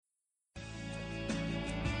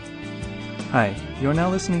Hi, you are now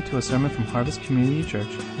listening to a sermon from Harvest Community Church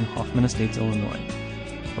in Hoffman Estates, Illinois.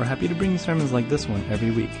 We're happy to bring you sermons like this one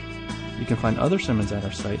every week. You can find other sermons at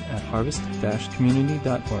our site at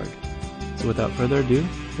harvest-community.org. So without further ado,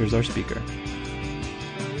 here's our speaker.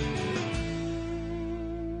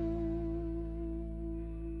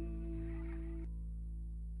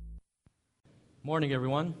 Morning,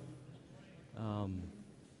 everyone.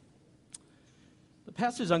 The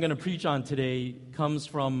passage I'm going to preach on today comes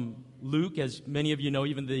from Luke. As many of you know,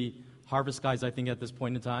 even the Harvest guys, I think, at this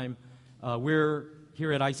point in time. We're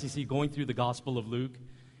here at ICC going through the Gospel of Luke.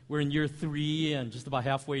 We're in year 3 and just about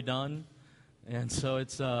halfway done. And so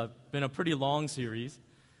it's been a pretty long series.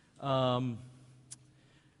 And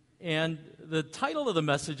the title of the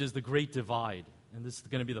message is The Great Divide. And this is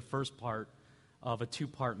going to be the first part of a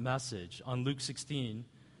 2-part message on Luke 16,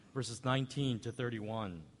 verses 19 to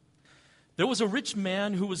 31. There was a rich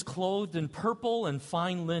man who was clothed in purple and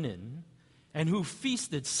fine linen, and who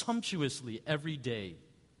feasted sumptuously every day.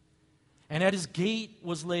 And at his gate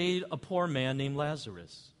was laid a poor man named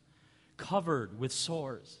Lazarus, covered with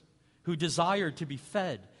sores, who desired to be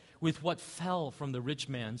fed with what fell from the rich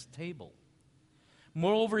man's table.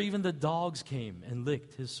 Moreover, even the dogs came and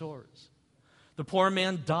licked his sores. The poor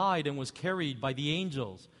man died and was carried by the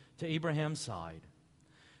angels to Abraham's side.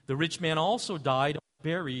 The rich man also died,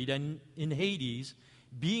 buried, and in Hades,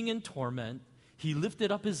 being in torment, he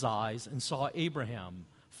lifted up his eyes and saw Abraham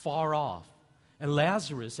far off and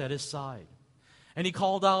Lazarus at his side. And he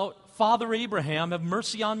called out, "Father Abraham, have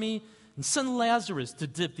mercy on me, and send Lazarus to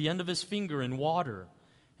dip the end of his finger in water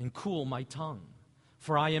and cool my tongue,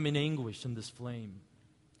 for I am in anguish in this flame."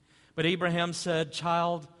 But Abraham said,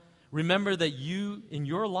 "Child, remember that you in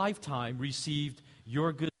your lifetime received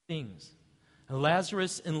your good things, and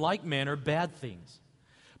Lazarus in like manner bad things.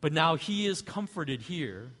 But now he is comforted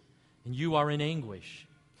here, and you are in anguish.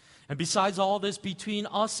 And besides all this, between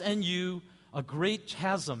us and you, a great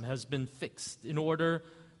chasm has been fixed, in order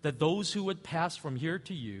that those who would pass from here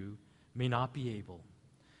to you may not be able,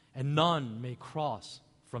 and none may cross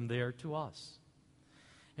from there to us."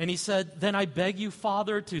 And he said, "Then I beg you,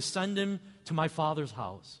 Father, to send him to my father's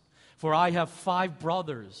house, for I have 5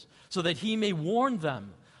 brothers, so that he may warn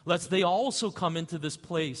them, lest they also come into this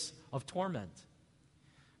place of torment."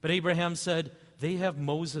 But Abraham said, "They have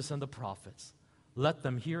Moses and the prophets. Let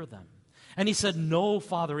them hear them." And he said, "No,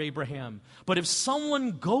 Father Abraham, but if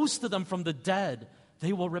someone goes to them from the dead,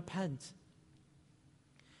 they will repent."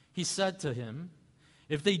 He said to him,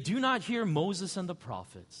 "If they do not hear Moses and the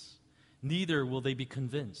prophets, neither will they be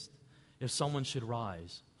convinced if someone should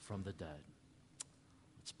rise from the dead."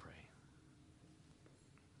 Let's pray.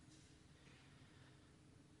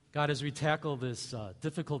 God, as we tackle this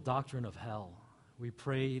difficult doctrine of hell, we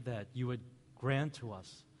pray that you would grant to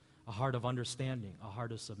us a heart of understanding, a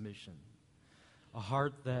heart of submission, a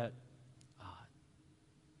heart that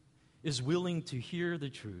is willing to hear the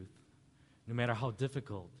truth, no matter how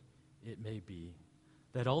difficult it may be,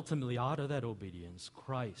 that ultimately out of that obedience,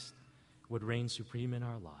 Christ would reign supreme in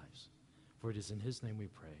our lives. For it is in his name we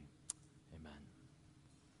pray. Amen.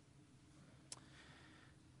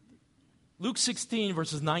 Luke 16,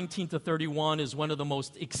 verses 19 to 31 is one of the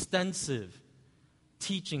most extensive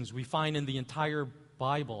teachings we find in the entire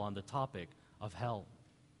Bible on the topic of hell.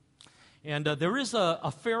 And there is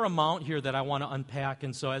a fair amount here that I want to unpack.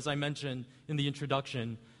 And so, as I mentioned in the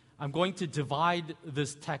introduction, I'm going to divide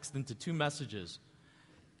this text into 2 messages.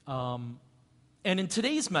 And in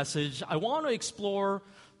today's message, I want to explore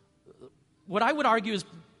what I would argue is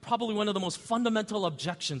probably one of the most fundamental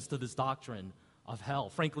objections to this doctrine of hell.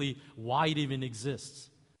 Frankly, why it even exists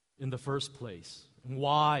in the first place. And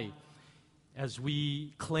why, as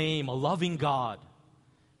we claim a loving God,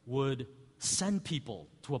 would send people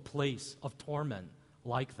to a place of torment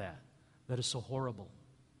like that is so horrible.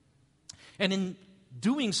 And in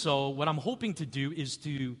doing so, what I'm hoping to do is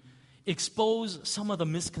to expose some of the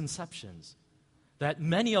misconceptions that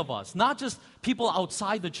many of us, not just people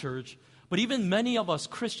outside the church, but even many of us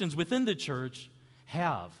Christians within the church,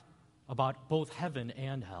 have about both heaven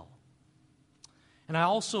and hell. And I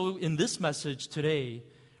also, in this message today,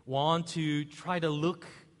 want to try to look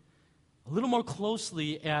a little more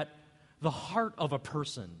closely at the heart of a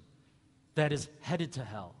person that is headed to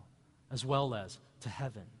hell as well as to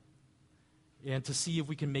heaven, and to see if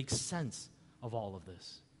we can make sense of all of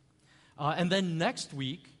this. And then next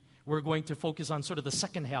week, we're going to focus on sort of the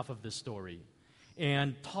second half of this story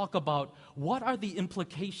and talk about what are the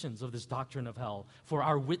implications of this doctrine of hell for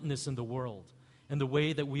our witness in the world and the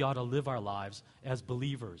way that we ought to live our lives as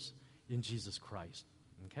believers in Jesus Christ.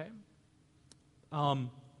 Okay?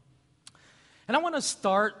 And I want to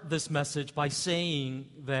start this message by saying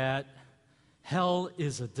that Hell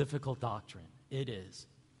is a difficult doctrine. It is.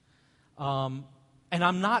 And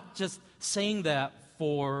I'm not just saying that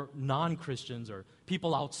for non-Christians or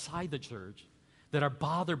people outside the church that are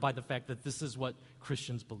bothered by the fact that this is what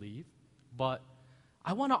Christians believe. But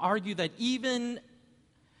I want to argue that even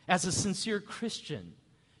as a sincere Christian,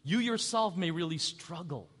 you yourself may really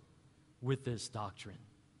struggle with this doctrine.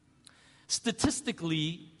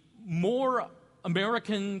 Statistically, more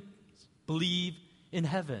Americans believe in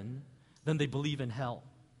heaven than they believe in hell.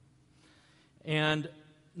 And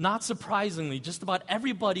not surprisingly, just about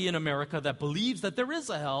everybody in America that believes that there is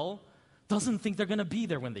a hell doesn't think they're going to be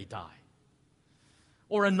there when they die.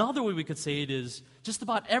 Or another way we could say it is, just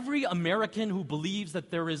about every American who believes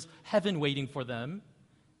that there is heaven waiting for them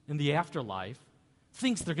in the afterlife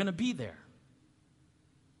thinks they're going to be there.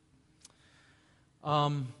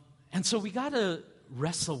 And so we got to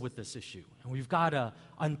wrestle with this issue, and we've got to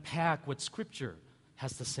unpack what Scripture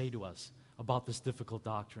has to say to us about this difficult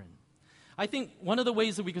doctrine. I think one of the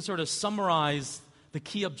ways that we can sort of summarize the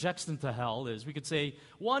key objection to hell is we could say,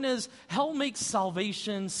 one is, hell makes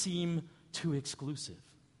salvation seem too exclusive.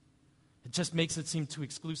 It just makes it seem too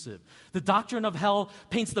exclusive. The doctrine of hell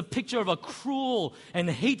paints the picture of a cruel and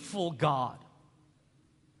hateful God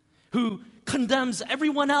who condemns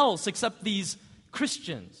everyone else except these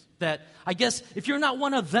Christians. That, I guess, if you're not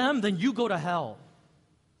one of them, then you go to hell.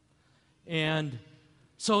 And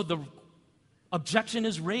so the objection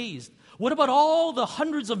is raised. What about all the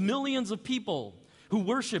hundreds of millions of people who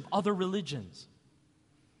worship other religions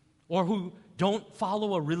or who don't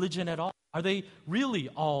follow a religion at all? Are they really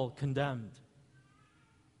all condemned?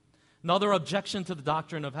 Another objection to the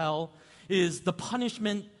doctrine of hell is the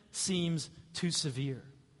punishment seems too severe.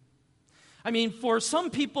 I mean, for some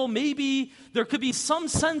people, maybe there could be some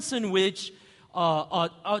sense in which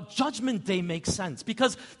a judgment day makes sense,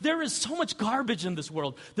 because there is so much garbage in this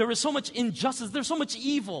world. There is so much injustice. There's so much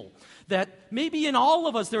evil that maybe in all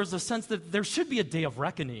of us there is a sense that there should be a day of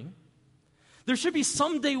reckoning. There should be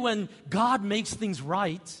some day when God makes things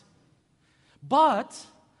right. But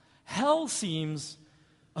hell seems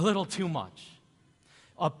a little too much.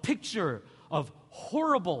 A picture of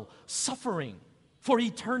horrible suffering for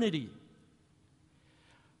eternity.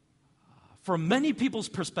 From many people's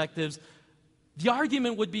perspectives, the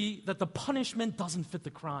argument would be that the punishment doesn't fit the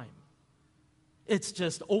crime. It's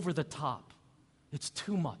just over the top. It's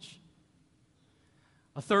too much.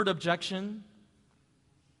 A third objection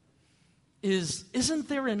is, isn't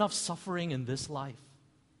there enough suffering in this life?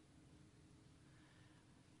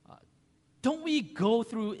 Don't we go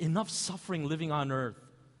through enough suffering living on earth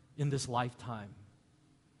in this lifetime?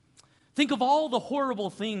 Think of all the horrible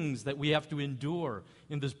things that we have to endure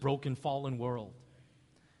in this broken, fallen world.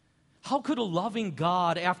 How could a loving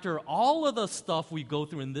God, after all of the stuff we go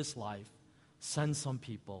through in this life, send some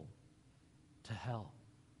people to hell?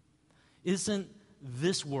 Isn't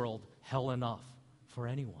this world hell enough for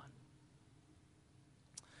anyone?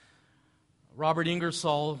 Robert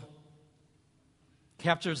Ingersoll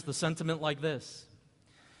captures the sentiment like this: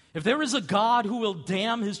 if there is a God who will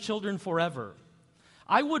damn his children forever,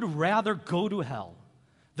 I would rather go to hell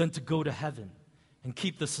than to go to heaven and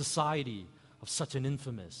keep the society of such an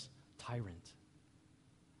infamous tyrant.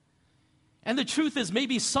 And the truth is,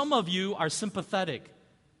 maybe some of you are sympathetic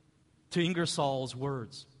to Ingersoll's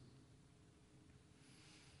words.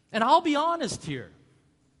 And I'll be honest here.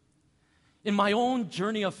 In my own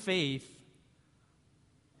journey of faith,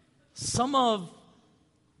 some of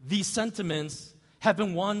these sentiments have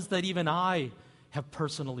been ones that even I have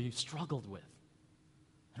personally struggled with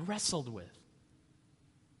and wrestled with.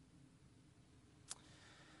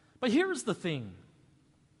 But here's the thing.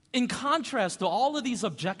 In contrast to all of these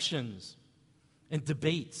objections and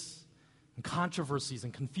debates and controversies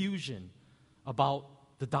and confusion about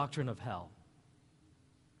the doctrine of hell,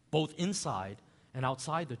 both inside and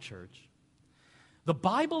outside the church, the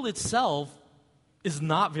Bible itself is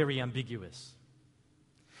not very ambiguous.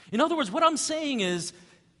 In other words, what I'm saying is,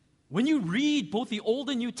 when you read both the Old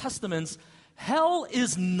and New Testaments, hell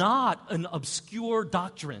is not an obscure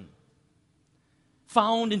doctrine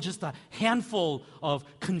found in just a handful of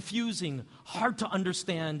confusing, hard to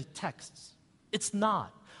understand texts. It's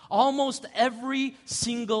not. Almost every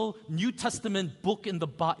single New Testament book in the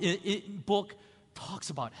book talks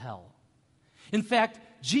about hell. In fact,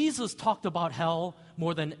 Jesus talked about hell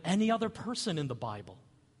more than any other person in the Bible.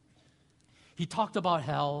 He talked about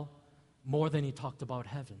hell more than he talked about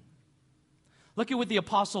heaven. Look at what the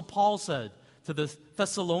Apostle Paul said to the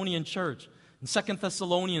Thessalonian church in 2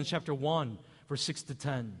 Thessalonians chapter 1, verse 6 to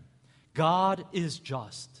 10. God is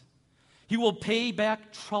just. He will pay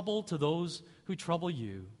back trouble to those who trouble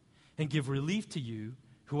you and give relief to you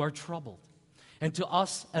who are troubled. and to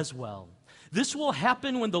us as well. This will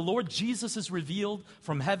happen when the Lord Jesus is revealed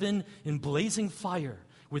from heaven in blazing fire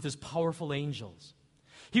with his powerful angels.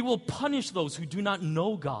 He will punish those who do not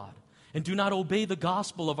know God and do not obey the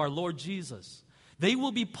gospel of our Lord Jesus. They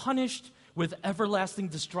will be punished with everlasting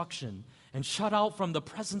destruction and shut out from the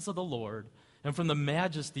presence of the Lord and from the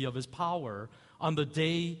majesty of his power on the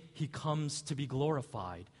day he comes to be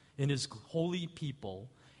glorified in his holy people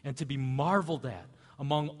and to be marveled at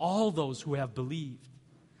among all those who have believed.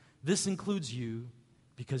 This includes you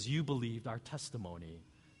because you believed our testimony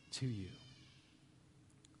to you.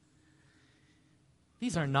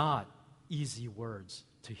 These are not easy words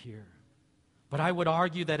to hear. But I would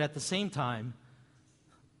argue that at the same time,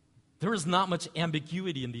 there is not much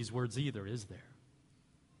ambiguity in these words either, is there?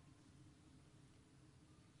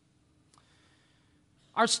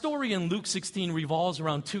 Our story in Luke 16 revolves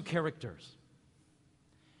around two characters.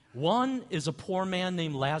 One is a poor man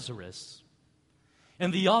named Lazarus,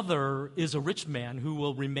 and the other is a rich man who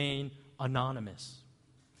will remain anonymous.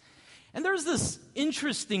 And there's this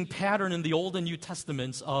interesting pattern in the Old and New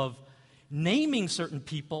Testaments of naming certain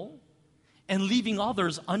people and leaving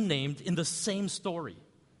others unnamed in the same story.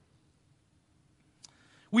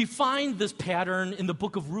 We find this pattern in the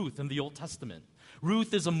book of Ruth in the Old Testament.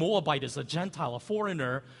 Ruth is a Moabitess, a Gentile, a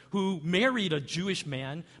foreigner who married a Jewish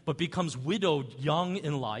man but becomes widowed young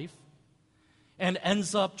in life and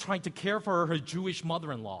ends up trying to care for her Jewish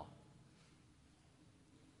mother-in-law.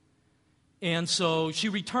 And so she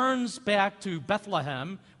returns back to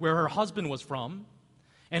Bethlehem, where her husband was from,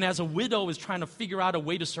 and as a widow is trying to figure out a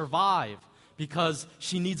way to survive because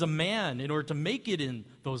she needs a man in order to make it in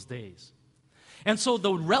those days. And so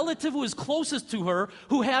the relative who is closest to her,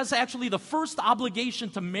 who has actually the first obligation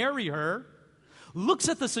to marry her, looks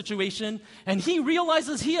at the situation and he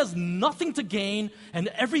realizes he has nothing to gain and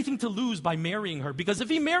everything to lose by marrying her. Because if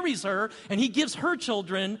he marries her and he gives her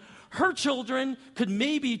children could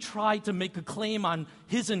maybe try to make a claim on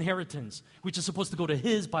his inheritance, which is supposed to go to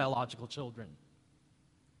his biological children.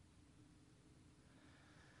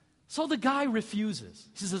 So the guy refuses.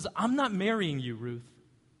 He says, I'm not marrying you, Ruth.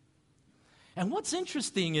 And what's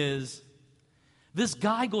interesting is this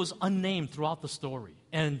guy goes unnamed throughout the story.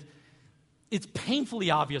 And it's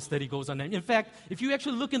painfully obvious that he goes unnamed. In fact, if you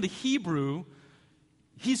actually look in the Hebrew,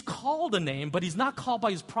 he's called a name, but he's not called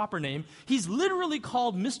by his proper name. He's literally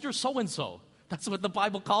called Mr. So-and-so. That's what the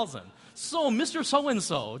Bible calls him. So Mr.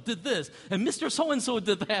 So-and-so did this, and Mr. So-and-so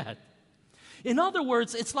did that. In other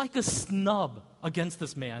words, it's like a snub against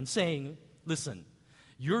this man, saying, listen,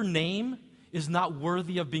 your name is not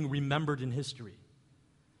worthy of being remembered in history.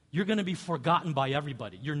 You're going to be forgotten by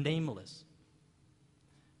everybody. You're nameless.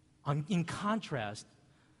 In contrast,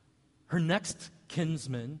 her next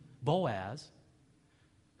kinsman, Boaz,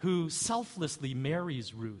 who selflessly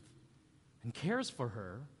marries Ruth and cares for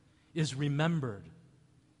her, is remembered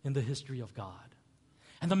in the history of God.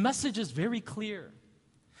 And the message is very clear.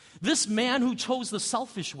 This man who chose the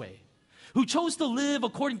selfish way, who chose to live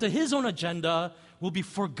according to his own agenda, will be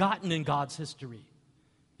forgotten in God's history,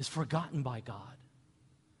 is forgotten by God.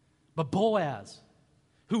 But Boaz,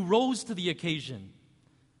 who rose to the occasion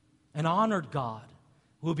and honored God,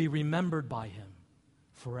 will be remembered by him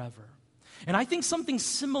forever. And I think something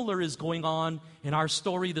similar is going on in our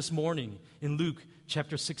story this morning in Luke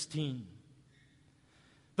chapter 16.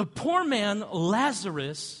 The poor man,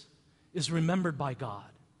 Lazarus, is remembered by God,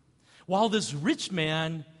 while this rich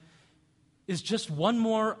man is just one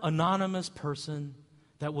more anonymous person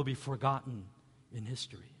that will be forgotten in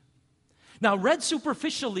history. Now, read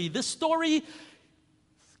superficially, this story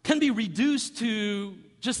can be reduced to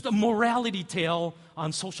just a morality tale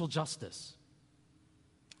on social justice.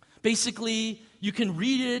 Basically, you can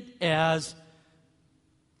read it as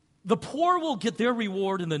the poor will get their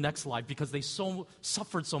reward in the next life because they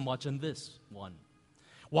suffered so much in this one,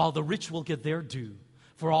 while the rich will get their due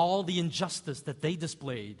for all the injustice that they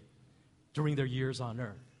displayed during their years on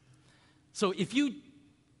earth. So if you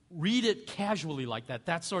read it casually like that,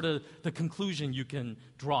 that's sort of the conclusion you can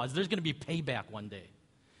draw. Is there's going to be payback one day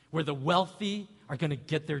where the wealthy are going to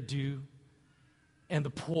get their due and the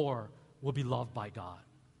poor will be loved by God.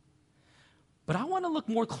 But I want to look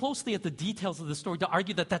more closely at the details of the story to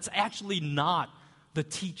argue that that's actually not the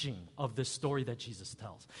teaching of this story that Jesus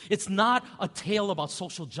tells. It's not a tale about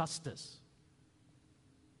social justice.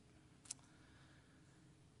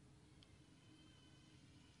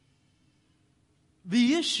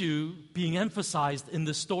 The issue being emphasized in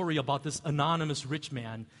the story about this anonymous rich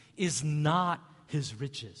man is not his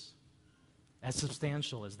riches, as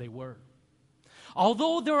substantial as they were.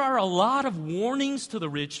 Although there are a lot of warnings to the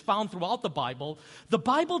rich found throughout the Bible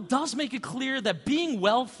does make it clear that being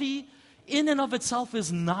wealthy in and of itself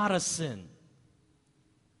is not a sin.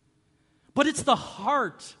 But it's the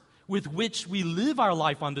heart with which we live our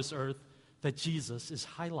life on this earth that Jesus is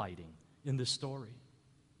highlighting in this story.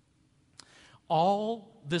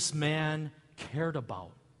 All this man cared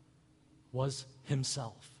about was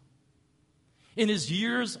himself. In his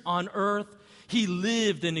years on earth, he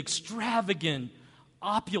lived an extravagant,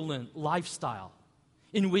 opulent lifestyle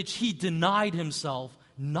in which he denied himself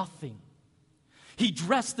nothing. He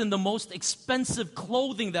dressed in the most expensive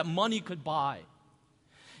clothing that money could buy.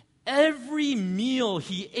 Every meal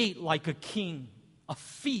he ate like a king, a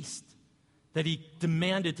feast that he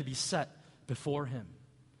demanded to be set before him.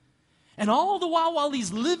 And all the while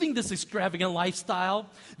he's living this extravagant lifestyle,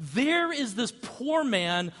 there is this poor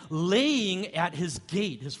man laying at his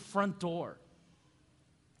gate, his front door,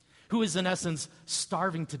 who is in essence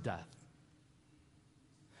starving to death.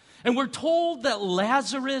 And we're told that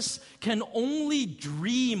Lazarus can only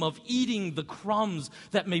dream of eating the crumbs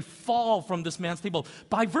that may fall from this man's table.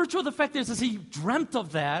 By virtue of the fact that he dreamt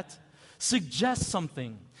of that, suggests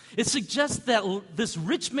something. It suggests that this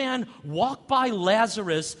rich man walked by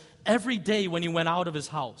Lazarus every day when he went out of his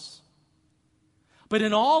house. But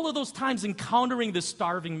in all of those times encountering this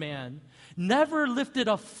starving man, never lifted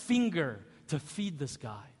a finger to feed this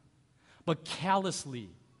guy, but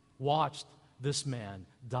callously watched this man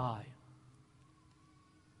die.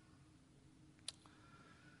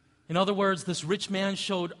 In other words, this rich man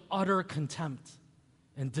showed utter contempt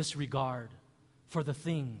and disregard for the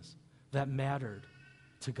things that mattered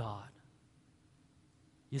to God.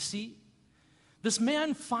 You see, this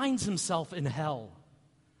man finds himself in hell,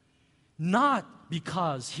 not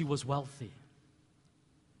because he was wealthy,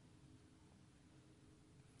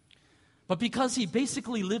 but because he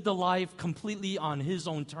basically lived a life completely on his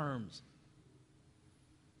own terms,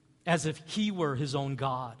 as if he were his own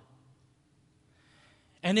God.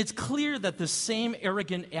 And it's clear that the same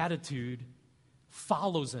arrogant attitude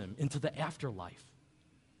follows him into the afterlife.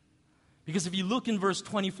 Because if you look in verse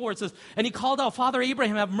 24, it says, "And he called out, 'Father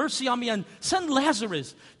Abraham, have mercy on me, and send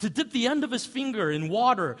Lazarus to dip the end of his finger in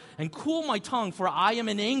water and cool my tongue, for I am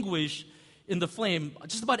in anguish in the flame.'"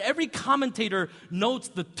 Just about every commentator notes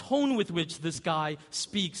the tone with which this guy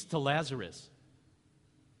speaks to Lazarus.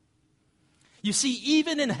 You see,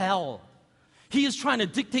 even in hell, he is trying to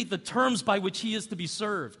dictate the terms by which he is to be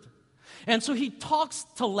served. And so he talks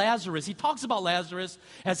to Lazarus. He talks about Lazarus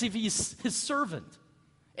as if he's his servant.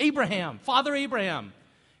 "Abraham, Father Abraham,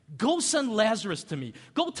 go send Lazarus to me.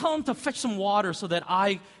 Go tell him to fetch some water so that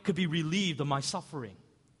I could be relieved of my suffering."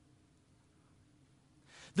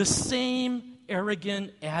 The same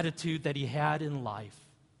arrogant attitude that he had in life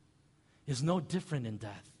is no different in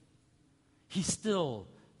death. He's still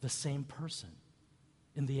the same person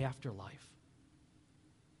in the afterlife.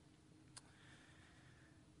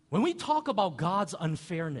 When we talk about God's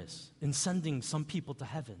unfairness in sending some people to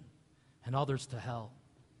heaven and others to hell,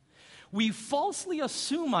 we falsely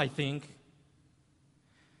assume, I think,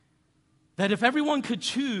 that if everyone could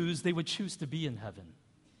choose, they would choose to be in heaven.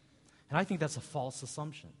 And I think that's a false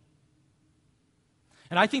assumption.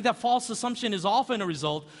 And I think that false assumption is often a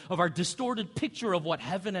result of our distorted picture of what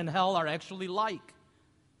heaven and hell are actually like.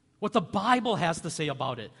 What the Bible has to say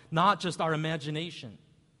about it, not just our imagination.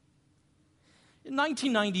 In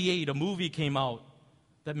 1998, a movie came out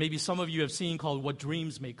that maybe some of you have seen called What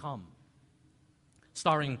Dreams May Come,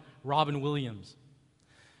 starring Robin Williams.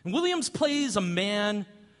 And Williams plays a man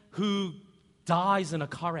who dies in a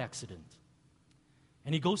car accident.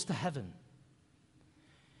 And he goes to heaven.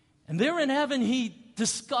 And there in heaven, he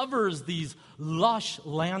discovers these lush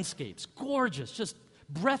landscapes, gorgeous, just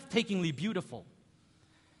breathtakingly beautiful.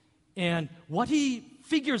 And what he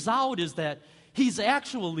figures out is that he's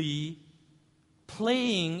actually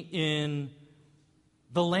playing in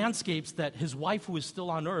the landscapes that his wife, who is still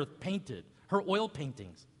on earth, painted, her oil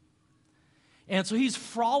paintings. And so he's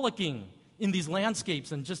frolicking in these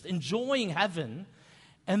landscapes and just enjoying heaven.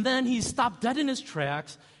 And then he stopped dead in his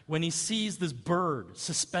tracks when he sees this bird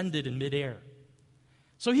suspended in midair.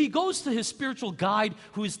 So he goes to his spiritual guide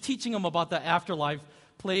who is teaching him about the afterlife,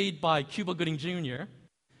 played by Cuba Gooding Jr.,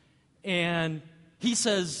 and he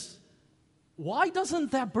says, "Why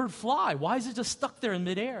doesn't that bird fly? Why is it just stuck there in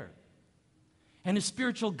midair?" And his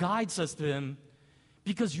spiritual guide says to him,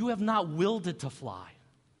 "Because you have not willed it to fly."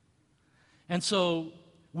 And so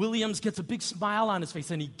Williams gets a big smile on his face,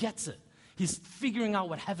 and he gets it. He's figuring out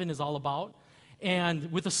what heaven is all about.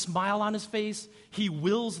 And with a smile on his face, he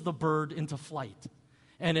wills the bird into flight.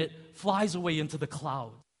 And it flies away into the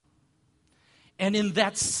clouds. And in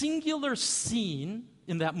that singular scene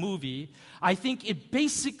in that movie, I think it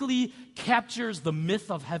basically captures the myth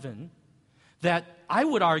of heaven that I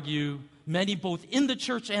would argue many both in the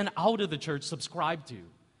church and out of the church subscribe to,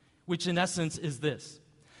 which in essence is this.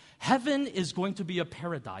 Heaven is going to be a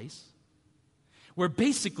paradise where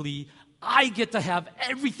basically I get to have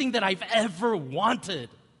everything that I've ever wanted.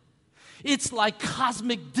 It's like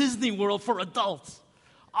cosmic Disney World for adults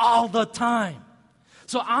all the time.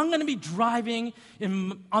 So I'm going to be driving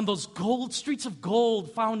on those gold streets of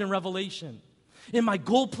gold found in Revelation in my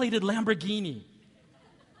gold-plated Lamborghini.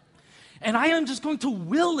 And I am just going to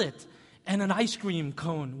will it, and an ice cream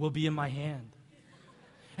cone will be in my hand.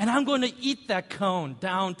 And I'm going to eat that cone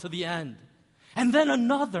down to the end. And then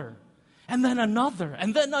another, and then another,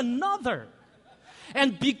 and then another.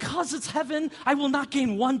 And because it's heaven, I will not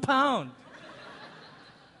gain 1 pound.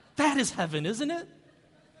 That is heaven, isn't it?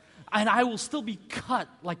 And I will still be cut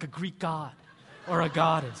like a Greek god or a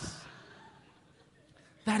goddess.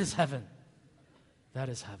 That is heaven. That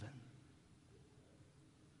is heaven.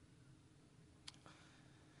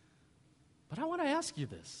 But I want to ask you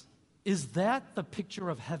this. Is that the picture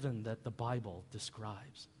of heaven that the Bible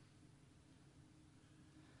describes?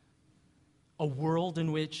 A world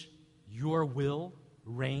in which your will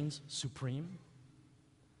reigns supreme?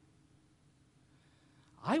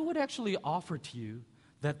 I would actually offer to you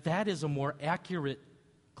that that is a more accurate,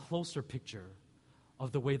 closer picture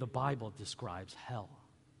of the way the Bible describes hell.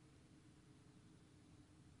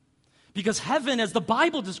 Because heaven, as the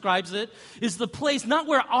Bible describes it, is the place not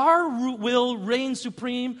where our will reigns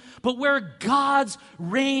supreme, but where God's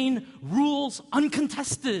reign rules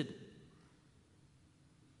uncontested.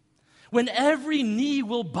 When every knee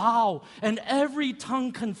will bow and every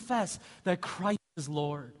tongue confess that Christ is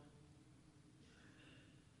Lord.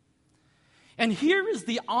 And here is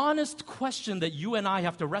the honest question that you and I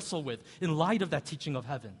have to wrestle with in light of that teaching of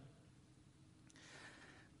heaven.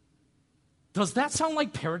 Does that sound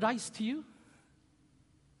like paradise to you?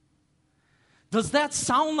 Does that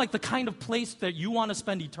sound like the kind of place that you want to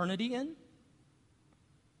spend eternity in?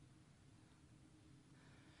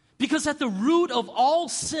 Because at the root of all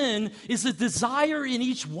sin is a desire in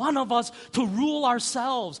each one of us to rule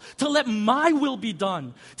ourselves, to let my will be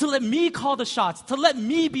done, to let me call the shots, to let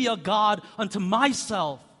me be a God unto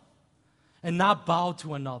myself and not bow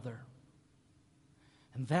to another.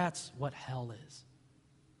 And that's what hell is.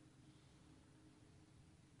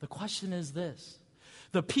 The question is this: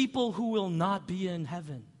 the people who will not be in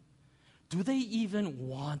heaven, do they even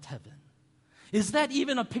want heaven? Is that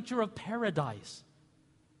even a picture of paradise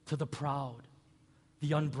to the proud,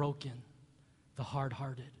 the unbroken, the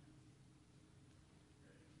hard-hearted?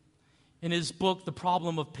 In his book, The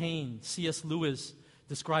Problem of Pain, C.S. Lewis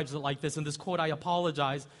describes it like this, and this quote, I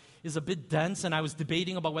apologize, is a bit dense, and I was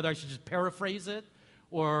debating about whether I should just paraphrase it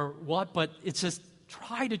or what, but it's just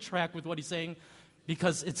try to track with what he's saying,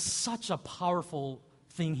 because it's such a powerful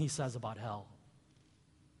thing he says about hell.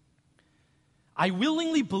 I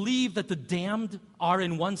willingly believe that the damned are,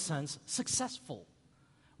 in one sense, successful,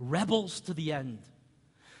 rebels to the end,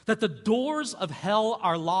 that the doors of hell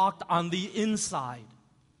are locked on the inside.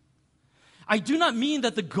 I do not mean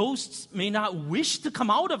that the ghosts may not wish to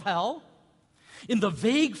come out of hell in the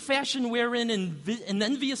vague fashion wherein an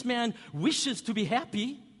envious man wishes to be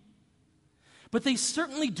happy. But they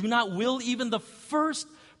certainly do not will even the first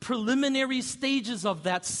preliminary stages of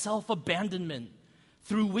that self-abandonment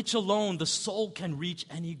through which alone the soul can reach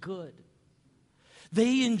any good.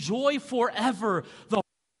 They enjoy forever the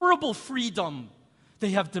horrible freedom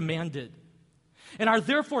they have demanded and are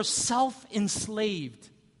therefore self-enslaved,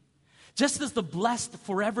 just as the blessed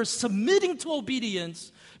forever submitting to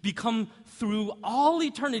obedience become through all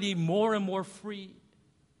eternity more and more free.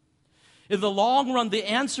 In the long run, the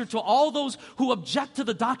answer to all those who object to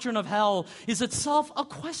the doctrine of hell is itself a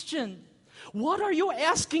question. What are you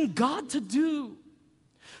asking God to do?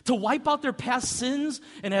 To wipe out their past sins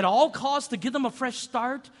and at all costs to give them a fresh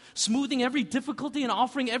start, smoothing every difficulty and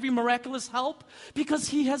offering every miraculous help? Because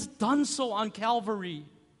He has done so on Calvary.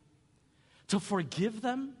 To forgive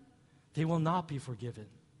them, they will not be forgiven.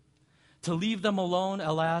 To leave them alone,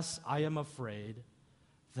 alas, I am afraid,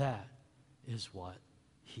 that is what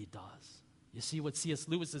He does. You see, what C.S.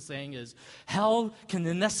 Lewis is saying is hell can,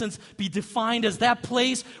 in essence, be defined as that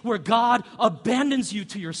place where God abandons you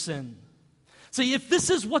to your sin. So if this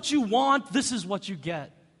is what you want, this is what you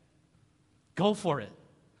get. Go for it.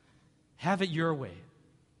 Have it your way.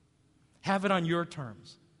 Have it on your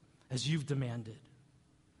terms, as you've demanded.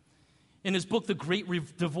 In his book, The Great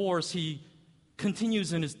Divorce, he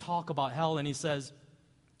continues in his talk about hell, and he says,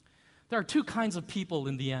 there are two kinds of people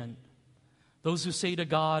in the end. Those who say to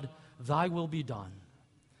God, Thy will be done.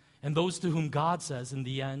 And those to whom God says, in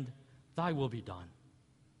the end, Thy will be done.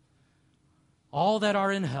 All that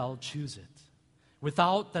are in hell choose it.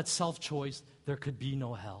 Without that self-choice, there could be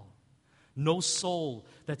no hell. No soul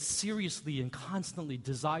that seriously and constantly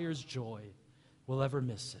desires joy will ever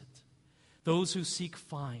miss it. Those who seek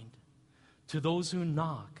find. To those who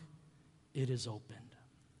knock, it is opened.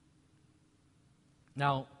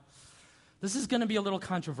 Now, this is going to be a little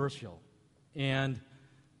controversial. And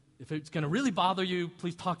if it's going to really bother you,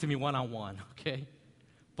 please talk to me one-on-one, okay?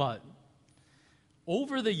 But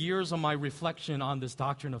over the years of my reflection on this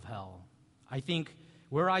doctrine of hell, I think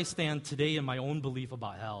where I stand today in my own belief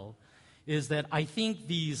about hell is that I think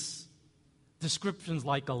these descriptions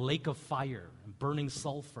like a lake of fire and burning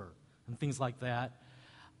sulfur and things like that,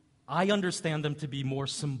 I understand them to be more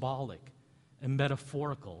symbolic and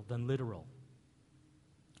metaphorical than literal.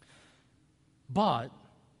 But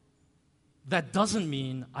that doesn't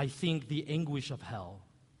mean I think the anguish of hell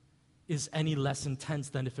is any less intense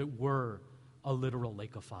than if it were a literal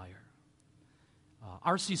lake of fire.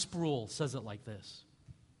 R.C. Sproul says it like this.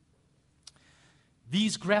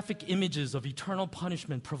 These graphic images of eternal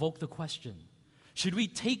punishment provoke the question, should we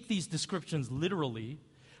take these descriptions literally,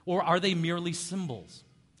 or are they merely symbols?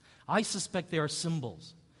 I suspect they are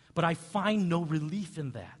symbols, but I find no relief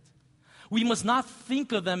in that. We must not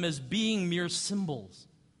think of them as being mere symbols.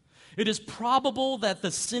 It is probable that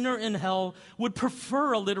the sinner in hell would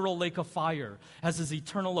prefer a literal lake of fire as his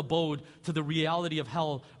eternal abode to the reality of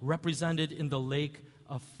hell represented in the lake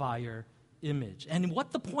of fire image. And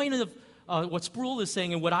what the point of what Sproul is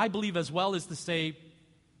saying, and what I believe as well, is to say,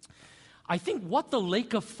 I think what the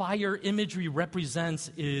lake of fire imagery represents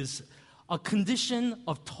is a condition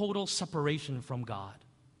of total separation from God.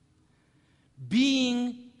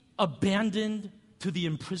 Being abandoned to the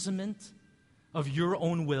imprisonment of your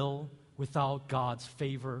own will without God's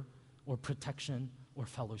favor or protection or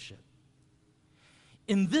fellowship.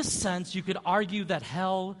 In this sense, you could argue that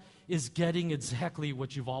hell is getting exactly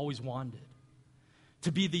what you've always wanted,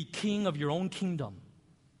 to be the king of your own kingdom,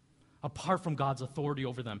 apart from God's authority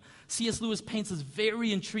over them. C.S. Lewis paints this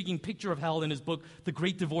very intriguing picture of hell in his book, The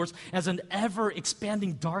Great Divorce, as an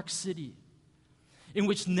ever-expanding dark city in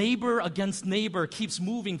which neighbor against neighbor keeps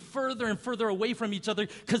moving further and further away from each other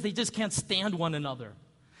because they just can't stand one another.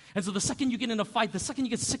 And so the second you get in a fight, the second you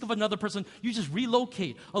get sick of another person, you just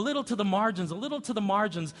relocate a little to the margins,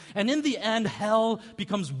 and in the end, hell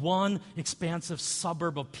becomes one expansive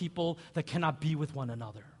suburb of people that cannot be with one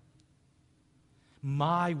another.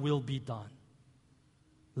 My will be done.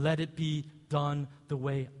 Let it be done the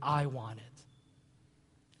way I want it.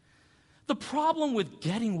 The problem with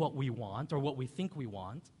getting what we want, or what we think we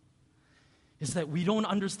want, is that we don't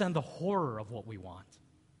understand the horror of what we want.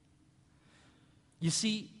 You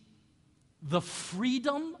see, the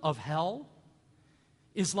freedom of hell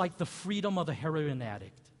is like the freedom of the heroin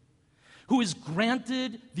addict, who is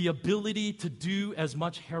granted the ability to do as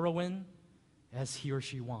much heroin as he or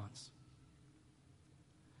she wants.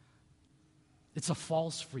 It's a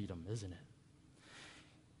false freedom, isn't it?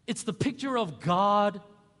 It's the picture of God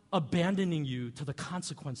abandoning you to the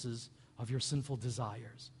consequences of your sinful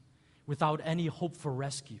desires without any hope for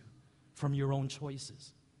rescue from your own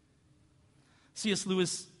choices. C.S.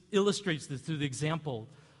 Lewis illustrates this through the example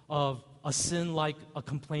of a sin like a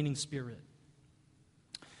complaining spirit.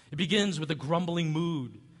 It begins with a grumbling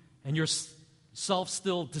mood and yourself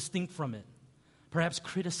still distinct from it, perhaps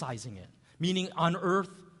criticizing it, meaning on earth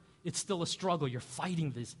it's still a struggle. You're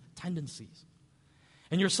fighting these tendencies.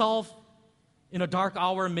 And yourself in a dark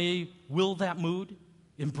hour may will that mood,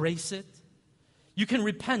 embrace it. You can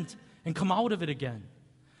repent and come out of it again.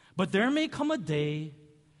 But there may come a day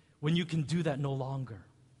when you can do that no longer.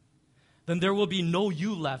 Then there will be no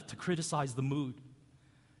you left to criticize the mood,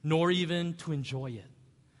 nor even to enjoy it,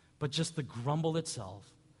 but just the grumble itself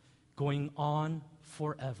going on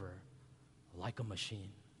forever like a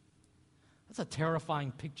machine. That's a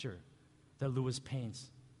terrifying picture that Lewis paints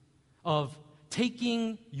of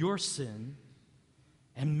taking your sin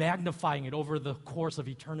and magnifying it over the course of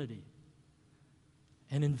eternity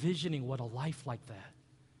and envisioning what a life like that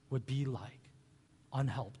would be like,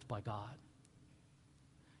 unhelped by God.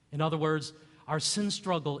 In other words, our sin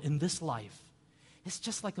struggle in this life is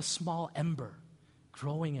just like a small ember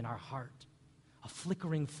growing in our heart, a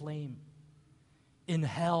flickering flame. In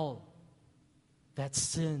hell, that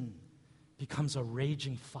sin becomes a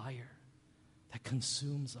raging fire that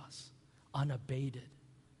consumes us unabated,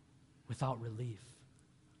 without relief.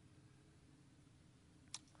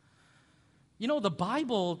 You know, the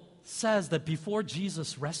Bible says that before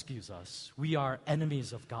Jesus rescues us, we are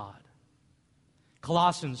enemies of God.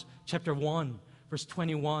 Colossians chapter 1, verse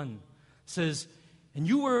 21 says, And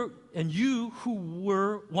you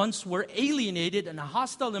who once were alienated and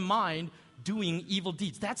hostile in mind doing evil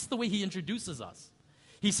deeds. That's the way he introduces us.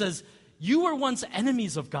 He says, you were once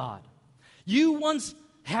enemies of God. You once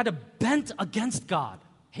had a bent against God,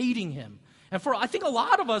 hating him. And for, I think, a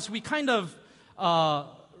lot of us, we kind of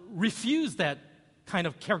refuse that kind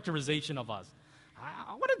of characterization of us.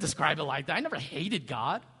 I wouldn't describe it like that. I never hated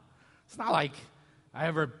God. It's not like I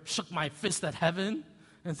ever shook my fist at heaven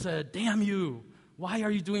and said, damn you, why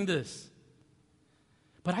are you doing this?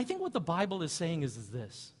 But I think what the Bible is saying is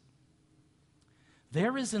this.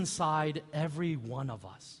 There is inside every one of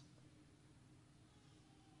us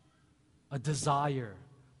a desire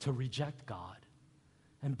to reject God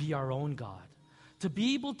and be our own God, to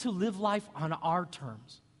be able to live life on our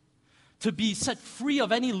terms, to be set free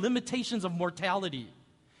of any limitations of mortality,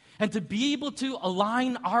 and to be able to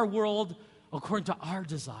align our world according to our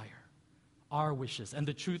desire, our wishes. And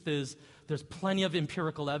the truth is, there's plenty of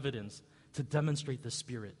empirical evidence to demonstrate the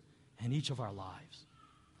Spirit in each of our lives.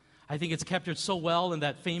 I think it's captured so well in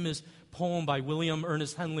that famous poem by William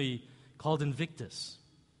Ernest Henley called Invictus.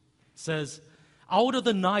 It says, out of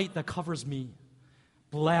the night that covers me,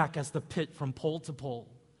 black as the pit from pole to pole,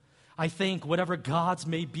 I thank whatever gods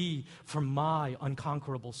may be for my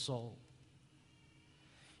unconquerable soul.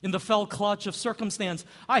 In the fell clutch of circumstance,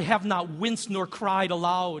 I have not winced nor cried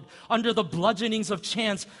aloud. Under the bludgeonings of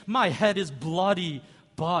chance, my head is bloody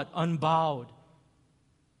but unbowed.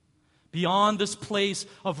 Beyond this place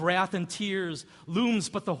of wrath and tears looms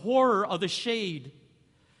but the horror of the shade,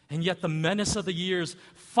 and yet the menace of the years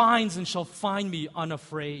finds and shall find me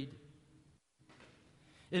unafraid.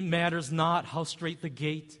 It matters not how straight the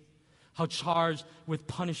gate, how charged with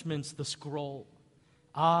punishments the scroll.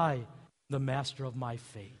 I am the master of my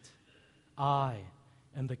fate. I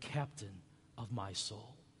am the captain of my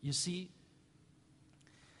soul. You see,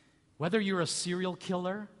 whether you're a serial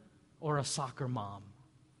killer or a soccer mom,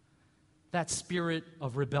 that spirit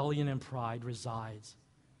of rebellion and pride resides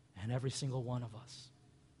in every single one of us.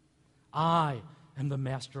 I am the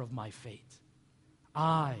master of my fate.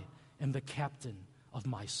 I am the captain of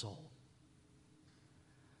my soul.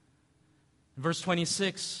 In verse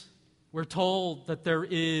 26, we're told that there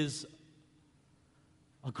is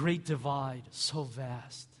a great divide so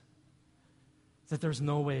vast that there's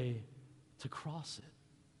no way to cross it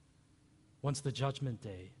once the judgment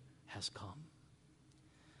day has come.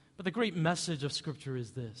 But the great message of Scripture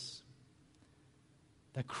is this,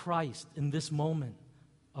 that Christ, in this moment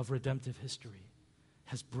of redemptive history,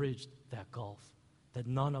 has bridged that gulf that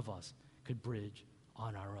none of us could bridge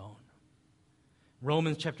on our own.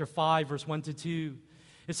 Romans chapter 5, verse 1 to 2,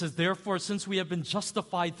 it says, therefore, since we have been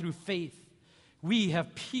justified through faith, we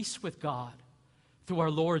have peace with God through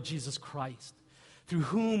our Lord Jesus Christ, through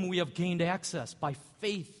whom we have gained access by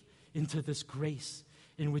faith into this grace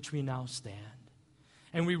in which we now stand.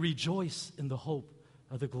 And we rejoice in the hope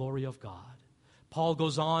of the glory of God. Paul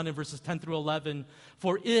goes on in verses 10 through 11,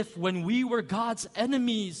 for if when we were God's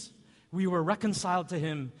enemies, we were reconciled to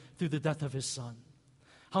him through the death of his Son,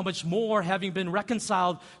 how much more, having been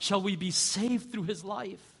reconciled, shall we be saved through his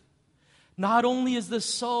life? Not only is this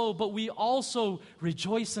so, but we also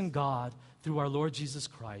rejoice in God through our Lord Jesus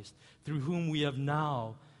Christ, through whom we have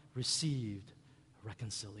now received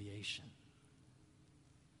reconciliation.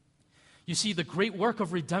 You see, the great work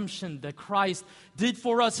of redemption that Christ did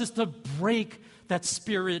for us is to break that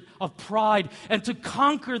spirit of pride and to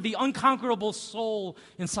conquer the unconquerable soul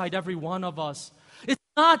inside every one of us. It's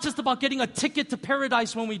not just about getting a ticket to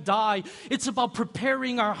paradise when we die. It's about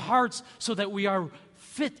preparing our hearts so that we are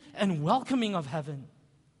fit and welcoming of heaven.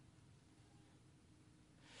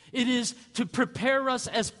 It is to prepare us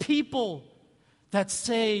as people that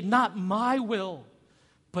say, not my will,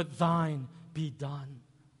 but thine be done.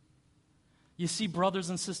 You see, brothers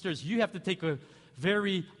and sisters, you have to take a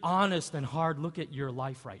very honest and hard look at your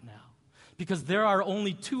life right now, because there are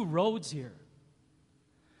only two roads here.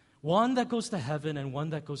 One that goes to heaven and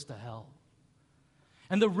one that goes to hell.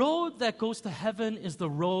 And the road that goes to heaven is the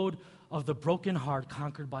road of the broken heart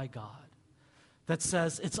conquered by God, that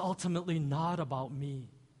says it's ultimately not about me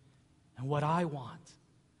and what I want,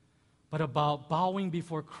 but about bowing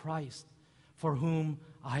before Christ, for whom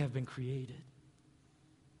I have been created.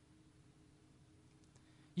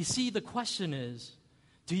 You see, the question is,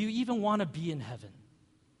 do you even want to be in heaven?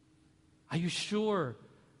 Are you sure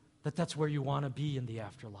that that's where you want to be in the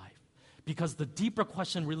afterlife? Because the deeper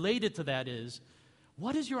question related to that is,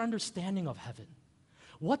 what is your understanding of heaven?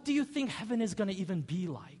 What do you think heaven is going to even be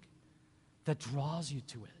like that draws you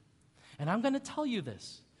to it? And I'm going to tell you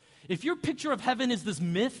this. If your picture of heaven is this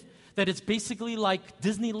myth that it's basically like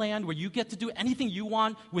Disneyland where you get to do anything you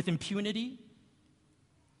want with impunity,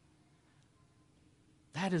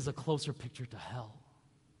 that is a closer picture to hell.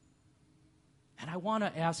 And I want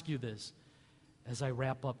to ask you this as I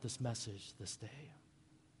wrap up this message this day.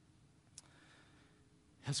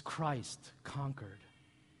 Has Christ conquered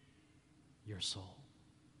your soul?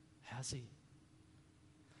 Has he?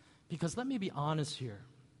 Because let me be honest here.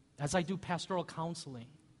 As I do pastoral counseling,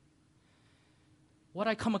 what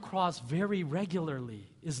I come across very regularly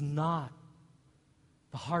is not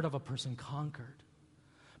the heart of a person conquered,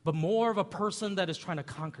 but more of a person that is trying to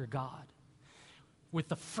conquer God, with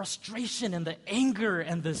the frustration and the anger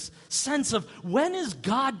and this sense of, when is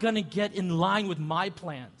God going to get in line with my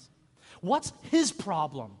plans? What's his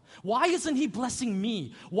problem? Why isn't he blessing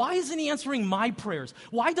me? Why isn't he answering my prayers?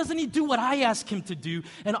 Why doesn't he do what I ask him to do?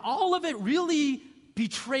 And all of it really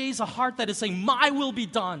betrays a heart that is saying, my will be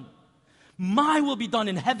done. My will be done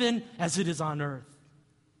in heaven as it is on earth.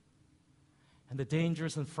 And the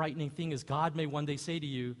dangerous and frightening thing is, God may one day say to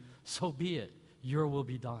you, so be it, your will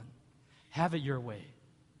be done. Have it your way.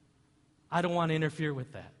 I don't want to interfere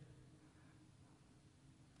with that.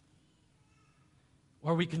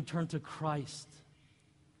 Or we can turn to Christ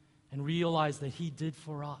and realize that he did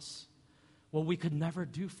for us what we could never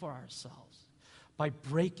do for ourselves, by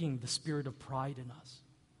breaking the spirit of pride in us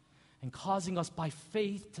and causing us by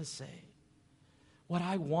faith to say, what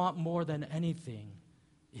I want more than anything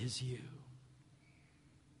is you.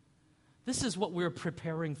 This is what we're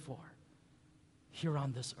preparing for here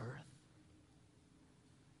on this earth.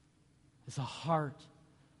 It's a heart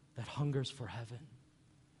that hungers for heaven.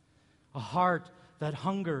 A heart that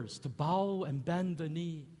hungers to bow and bend the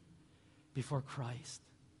knee before Christ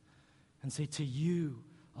and say, to you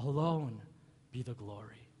alone be the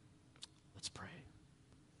glory. Let's pray.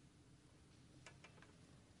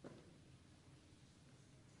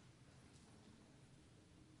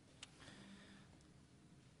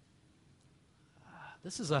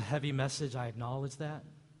 This is a heavy message, I acknowledge that.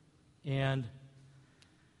 And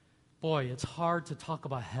boy, it's hard to talk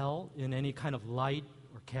about hell in any kind of light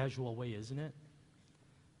or casual way, isn't it?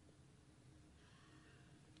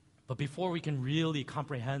 But before we can really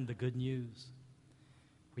comprehend the good news,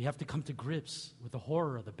 we have to come to grips with the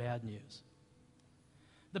horror of the bad news.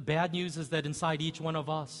 The bad news is that inside each one of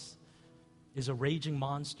us is a raging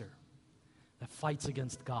monster that fights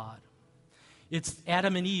against God. It's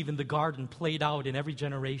Adam and Eve in the garden played out in every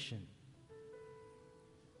generation.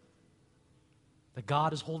 That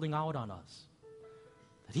God is holding out on us.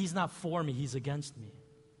 That he's not for me, he's against me.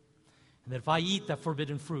 And that if I eat that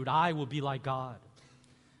forbidden fruit, I will be like God.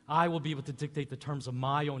 I will be able to dictate the terms of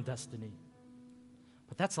my own destiny.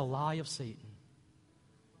 But that's a lie of Satan.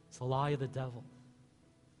 It's a lie of the devil.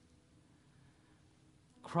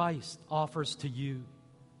 Christ offers to you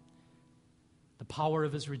the power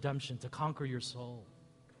of his redemption to conquer your soul.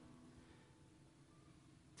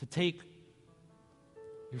 To take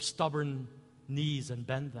your stubborn knees and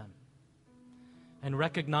bend them. And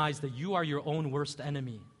recognize that you are your own worst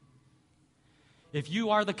enemy. If you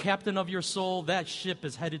are the captain of your soul, that ship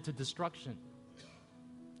is headed to destruction.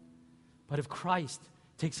 But if Christ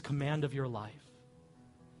takes command of your life,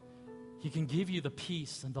 he can give you the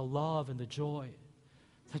peace and the love and the joy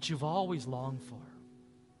that you've always longed for.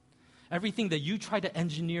 Everything that you try to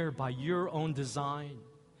engineer by your own design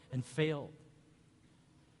and failed,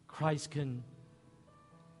 Christ can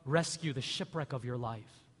rescue the shipwreck of your life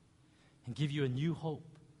and give you a new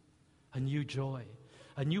hope, a new joy,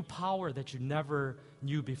 a new power that you never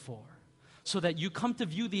knew before, so that you come to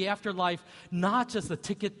view the afterlife not just a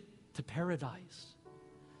ticket to paradise,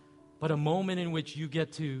 but a moment in which you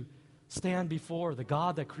get to stand before the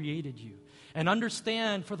God that created you and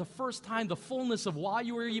understand for the first time the fullness of why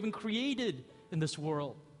you were even created in this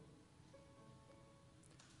world.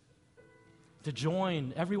 To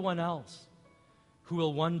join everyone else who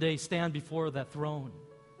will one day stand before that throne,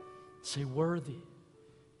 say, worthy,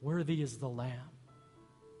 worthy is the Lamb.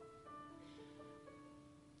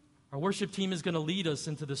 Our worship team is going to lead us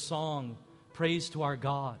into the song, Praise to Our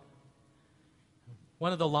God.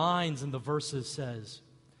 One of the lines in the verses says,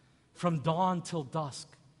 from dawn till dusk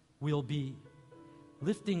we'll be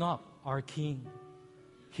lifting up our King.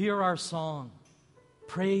 Hear our song,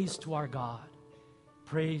 praise to our God,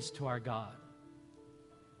 praise to our God.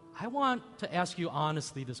 I want to ask you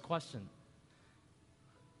honestly this question.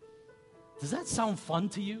 Does that sound fun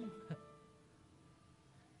to you?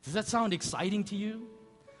 Does that sound exciting to you?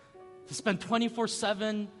 To spend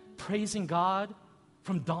 24/7 praising God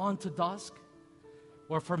from dawn to dusk?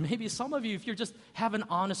 Or for maybe some of you, if you're just have an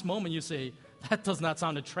honest moment, you say, that does not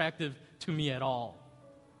sound attractive to me at all.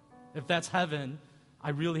 If that's heaven, I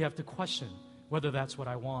really have to question whether that's what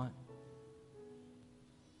I want.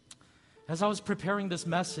 As I was preparing this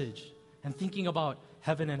message and thinking about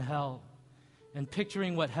heaven and hell and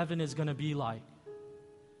picturing what heaven is going to be like,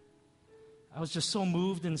 I was just so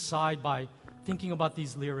moved inside by thinking about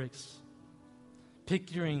these lyrics,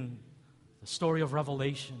 picturing the story of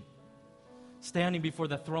Revelation, standing before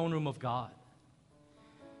the throne room of God.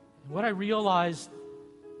 And what I realized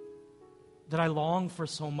that I longed for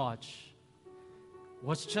so much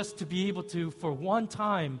was just to be able to, for one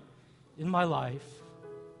time in my life,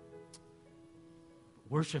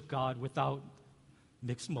 worship God without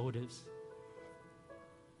mixed motives.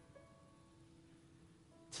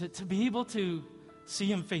 To be able to see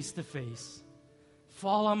Him face to face,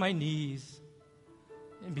 fall on my knees,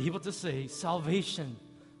 and be able to say, salvation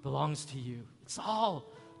belongs to you. It's all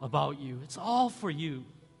about you. It's all for you.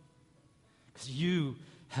 Because you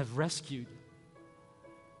have rescued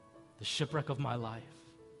the shipwreck of my life.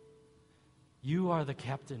 You are the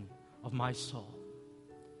captain of my soul.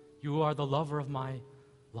 You are the lover of my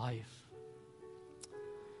life.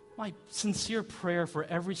 My sincere prayer for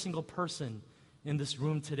every single person in this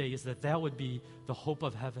room today is that that would be the hope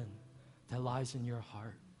of heaven that lies in your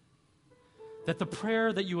heart. That the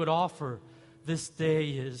prayer that you would offer this day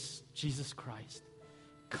is, Jesus Christ,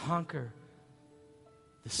 conquer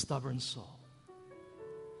this stubborn soul.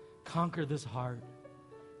 Conquer this heart,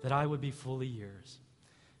 that I would be fully yours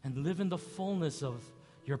and live in the fullness of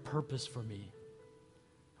your purpose for me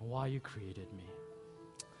and why you created me.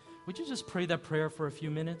 Would you just pray that prayer for a few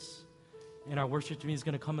minutes? And our worship team is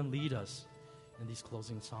going to come and lead us in these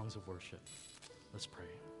closing songs of worship. Let's pray.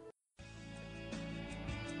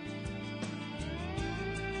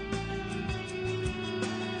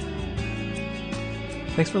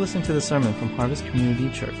 Thanks for listening to the sermon from Harvest Community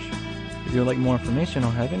Church. If you would like more information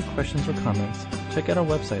or have any questions or comments, check out our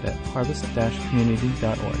website at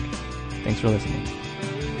harvest-community.org. Thanks for listening.